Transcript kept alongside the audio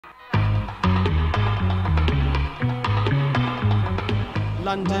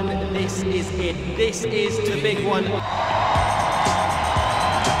London, this is it. This is the big one.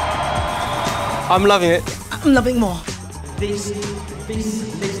 I'm loving it. I'm loving more. This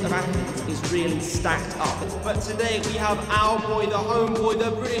list of athletes is really stacked up. But today we have our boy, the homeboy,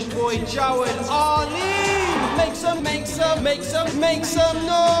 the British boy, Jawad Ali. Make some noise. It's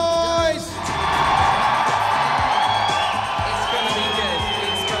gonna be good.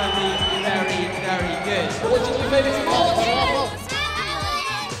 It's gonna be very, very good. What's your favourite sport?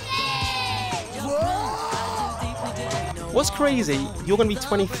 What's crazy? You're gonna be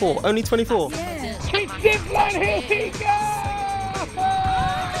 24. Only 24. Yeah. Here we go!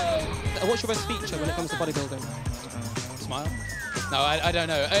 What's your best feature when it comes to bodybuilding? Smile? No, I don't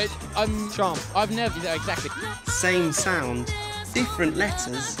know. I'm Charm. I've never, yeah, exactly. Same sound, different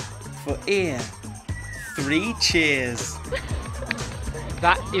letters for ear. 3 cheers.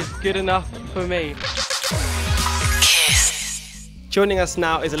 That is good enough for me. Joining us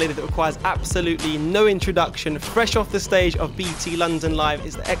now is a lady that requires absolutely no introduction. Fresh off the stage of BT London Live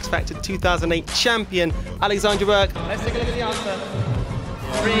is the X Factor 2008 champion, Alexandra Burke. Let's take a look at the answer.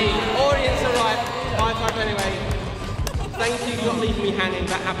 3. Audience arrived. 5 anyway. Thank you for not leaving me hanging.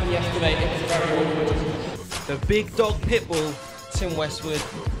 That happened yesterday. It was very awkward. The big dog pitbull, Tim Westwood.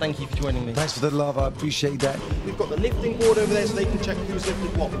 Thank you for joining me. Thanks for the love, I appreciate that. We've got the lifting board over there so they can check who's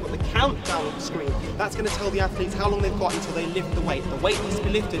lifted what. We've got the countdown on the screen. That's going to tell the athletes how long they've got until they lift the weight. The weight needs to be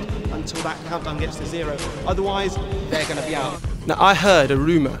lifted until that countdown gets to 0. Otherwise, they're going to be out. Now, I heard a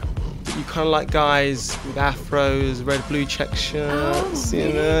rumour that you kind of like guys with afros, red, blue check shirts,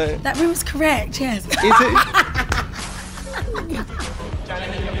 you know. That rumour's correct, yes. Is it?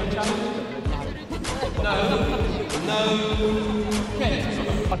 No.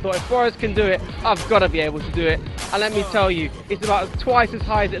 I thought if Forrest can do it, I've got to be able to do it. And let me tell you, it's about twice as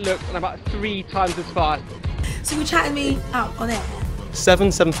high as it looks and about 3 times as fast. So you're chatting me up on air?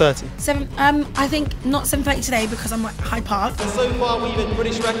 7:30. 7, I think not 7:30 today because I'm at Hyde Park. And so far we've had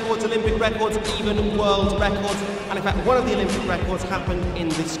British records, Olympic records, even world records. And in fact, one of the Olympic records happened in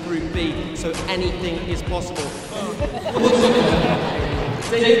this Group B, so anything is possible.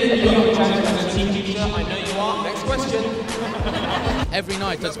 David, you're a team teacher, I know you are. Next question. Every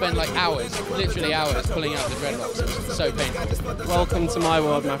night I'd spend like hours, literally hours, pulling out the dreadlocks. It was so painful. Welcome to my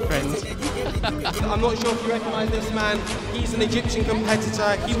world, my friend. I'm not sure if you recognise this man. He's an Egyptian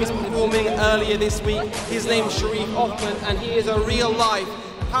competitor. He was performing earlier this week. His name's Sharif Othman, and he is a real-life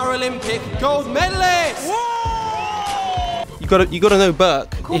Paralympic gold medalist. Whoa! You got to know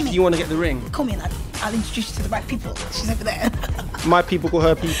Burke if you want to get the ring. Call me and I'll introduce you to the right people. She's over there. My people call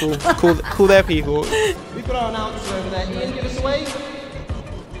her people. Call their people. We've got our announcer over there. Ian, give us away.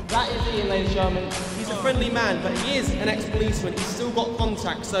 That is Ian, ladies and gentlemen. He's a friendly man, but he is an ex-policeman. He's still got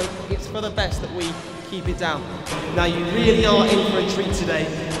contacts, so it's for the best that we keep it down. Now, you really are in for a treat today.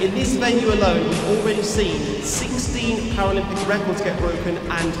 In this venue alone, we've already seen 16 Paralympic records get broken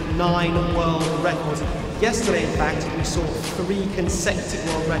and 9 world records. Yesterday, in fact, we saw 3 consecutive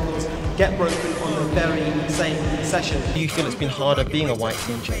world records get broken on the very same session. Do you feel it's been harder being a white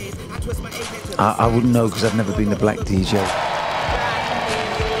DJ? I wouldn't know because I've never been a black DJ.